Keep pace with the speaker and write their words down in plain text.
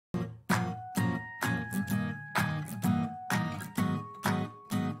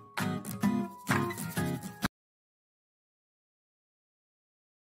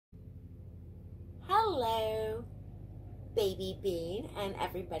Hello, Baby Bean and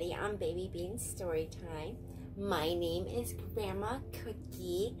everybody on Baby Bean's Story Time. My name is Grandma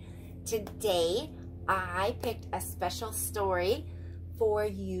Cookie. Today, I picked a special story for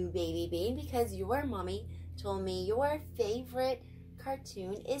you, Baby Bean, because your mommy told me your favorite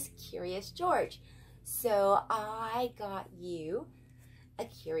cartoon is Curious George. So I got you a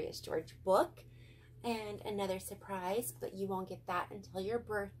Curious George book and another surprise, but you won't get that until your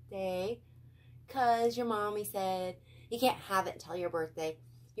birthday. Because your mommy said you can't have it till your birthday.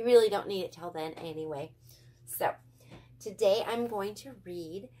 You really don't need it till then anyway. So, today I'm going to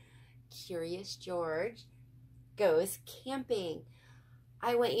read Curious George Goes Camping.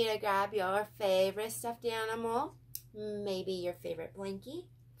 I want you to grab your favorite stuffed animal, maybe your favorite blankie,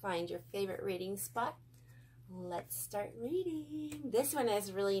 find your favorite reading spot. Let's start reading. This one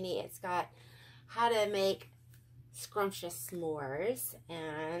is really neat. It's got how to make scrumptious s'mores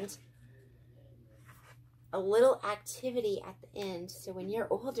and a little activity at the end, so when you're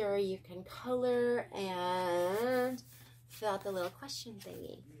older you can color and fill out the little question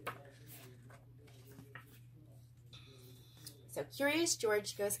thingy. So Curious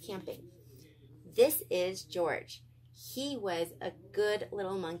George Goes Camping. This is George. He was a good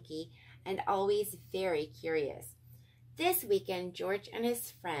little monkey and always very curious. This weekend, George and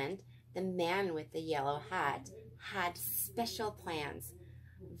his friend, the man with the yellow hat, had special plans.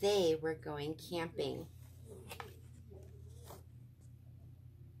 They were going camping.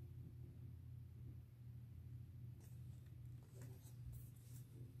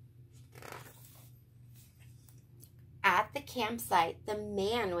 At the campsite, the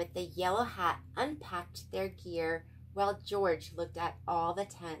man with the yellow hat unpacked their gear while George looked at all the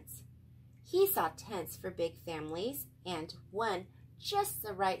tents. He saw tents for big families and one just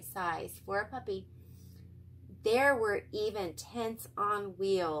the right size for a puppy. There were even tents on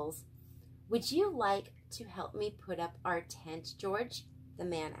wheels. "Would you like to help me put up our tent, George?" the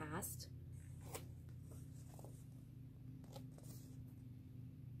man asked.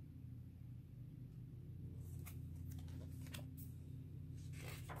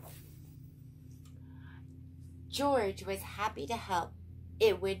 George was happy to help.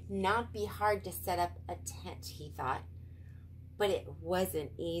 It would not be hard to set up a tent, he thought, but it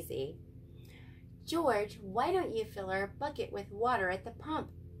wasn't easy. "George, why don't you fill our bucket with water at the pump?"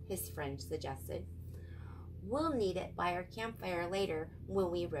 his friend suggested. "We'll need it by our campfire later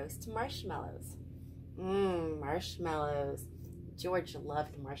when we roast marshmallows." Marshmallows. George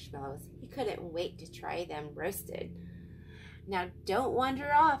loved marshmallows. He couldn't wait to try them roasted. "Now don't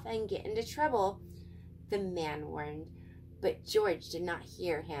wander off and get into trouble," the man warned, but George did not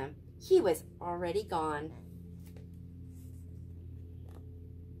hear him. He was already gone.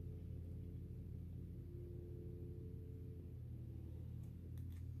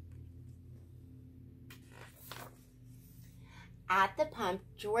 At the pump,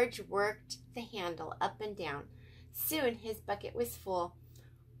 George worked the handle up and down. Soon his bucket was full.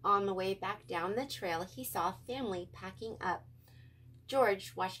 On the way back down the trail, he saw a family packing up.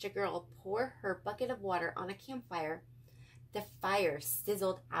 George watched a girl pour her bucket of water on a campfire. The fire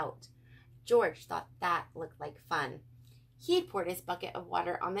sizzled out. George thought that looked like fun. He poured his bucket of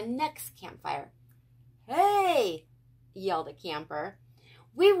water on the next campfire. "Hey!" yelled a camper.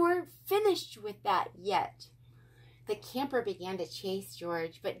 "We weren't finished with that yet." The camper began to chase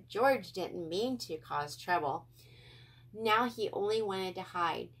George, but George didn't mean to cause trouble. Now he only wanted to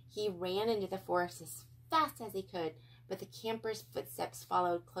hide. He ran into the forest as fast as he could, but the camper's footsteps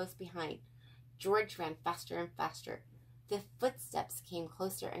followed close behind. George ran faster and faster. The footsteps came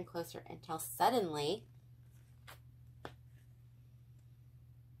closer and closer until suddenly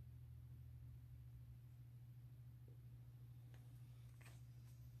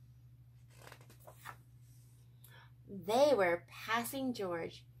they were passing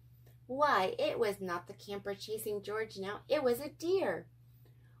George. Why, it was not the camper chasing George now, it was a deer.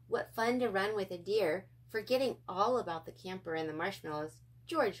 What fun to run with a deer. Forgetting all about the camper and the marshmallows,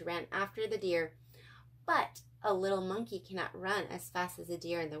 George ran after the deer. But a little monkey cannot run as fast as a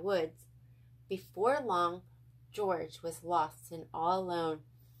deer in the woods. Before long, George was lost and all alone.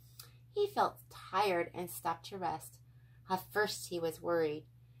 He felt tired and stopped to rest. At first he was worried.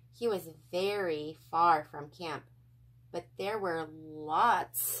 He was very far from camp, but there were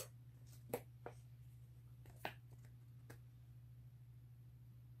lots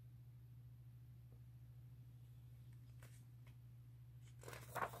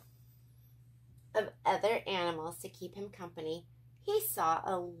of other animals to keep him company. He saw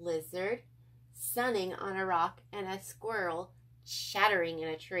a lizard sunning on a rock and a squirrel chattering in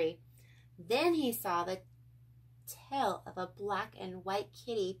a tree. Then he saw the tail of a black and white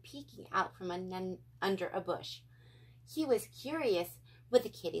kitty peeking out from under a bush. He was curious. Would the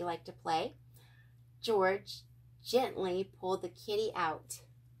kitty like to play? George gently pulled the kitty out.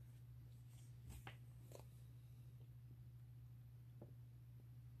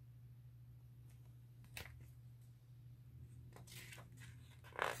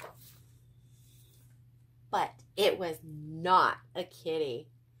 But it was not a kitty.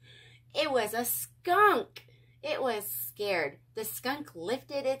 It was a skunk. It was scared. The skunk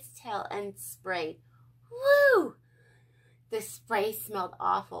lifted its tail and sprayed. Woo! The spray smelled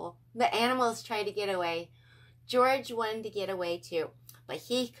awful. The animals tried to get away. George wanted to get away too, but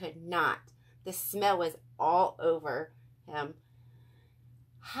he could not. The smell was all over him.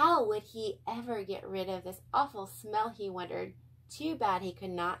 How would he ever get rid of this awful smell, he wondered. Too bad he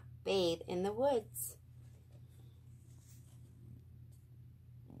could not bathe in the woods.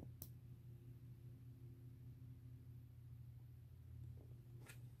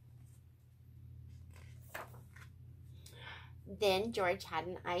 Then George had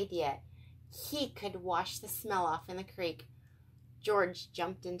an idea. He could wash the smell off in the creek. George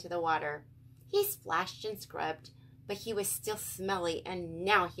jumped into the water. He splashed and scrubbed, but he was still smelly, and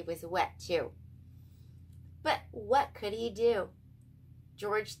now he was wet too. But what could he do?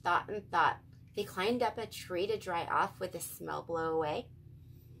 George thought and thought. He climbed up a tree to dry off. Would the smell blow away?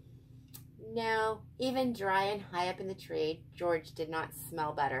 No, even dry and high up in the tree, George did not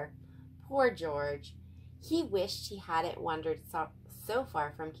smell better. Poor George. He wished he hadn't wandered so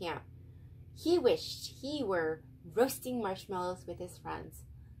far from camp. He wished he were roasting marshmallows with his friends.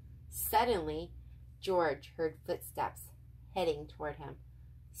 Suddenly, George heard footsteps heading toward him.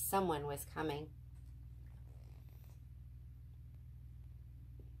 Someone was coming.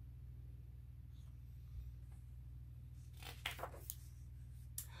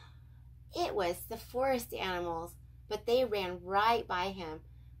 It was the forest animals, but they ran right by him.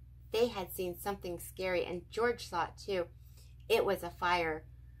 They had seen something scary, and George saw it too. It was a fire.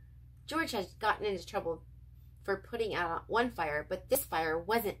 George had gotten into trouble for putting out one fire, but this fire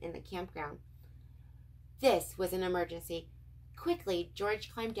wasn't in the campground. This was an emergency. Quickly,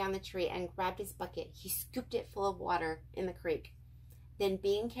 George climbed down the tree and grabbed his bucket. He scooped it full of water in the creek. Then,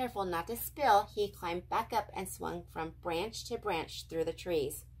 being careful not to spill, he climbed back up and swung from branch to branch through the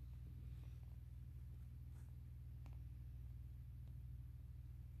trees.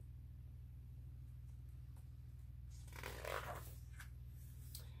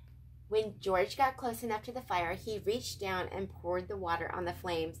 When George got close enough to the fire, he reached down and poured the water on the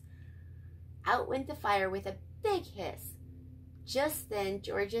flames. Out went the fire with a big hiss. Just then,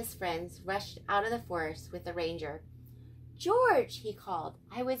 George's friends rushed out of the forest with the ranger. "George," he called,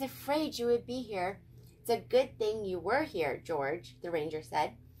 "I was afraid you would be here." "It's a good thing you were here, George," the ranger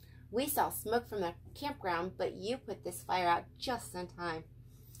said. "We saw smoke from the campground, but you put this fire out just in time."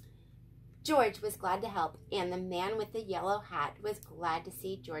 George was glad to help, and the man with the yellow hat was glad to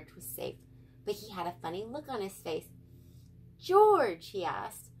see George was safe, but he had a funny look on his face. "George," he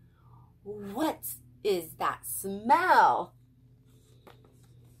asked, "what is that smell?"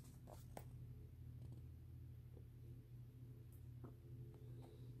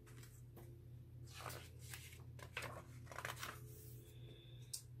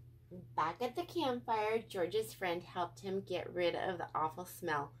 Back at the campfire, George's friend helped him get rid of the awful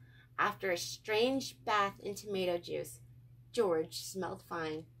smell. After a strange bath in tomato juice, George smelled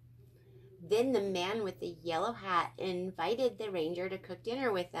fine. Then the man with the yellow hat invited the ranger to cook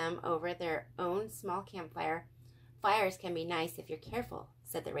dinner with them over their own small campfire. "Fires can be nice if you're careful,"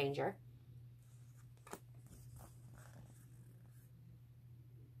 said the ranger.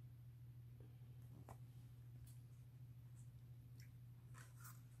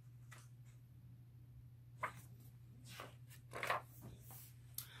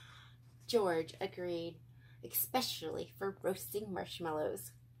 George agreed, especially for roasting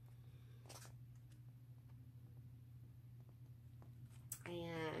marshmallows.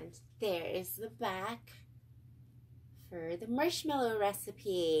 And there is the back for the marshmallow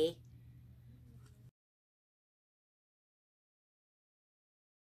recipe.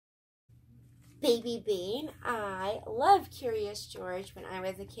 Baby Bean, I loved Curious George when I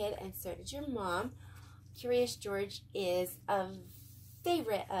was a kid, and so did your mom. Curious George is a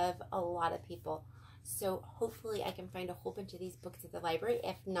favorite of a lot of people. So hopefully I can find a whole bunch of these books at the library.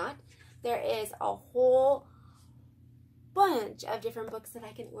 If not, there is a whole bunch of different books that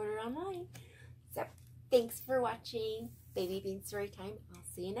I can order online. So thanks for watching Baby Bean Story Time. I'll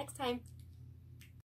see you next time.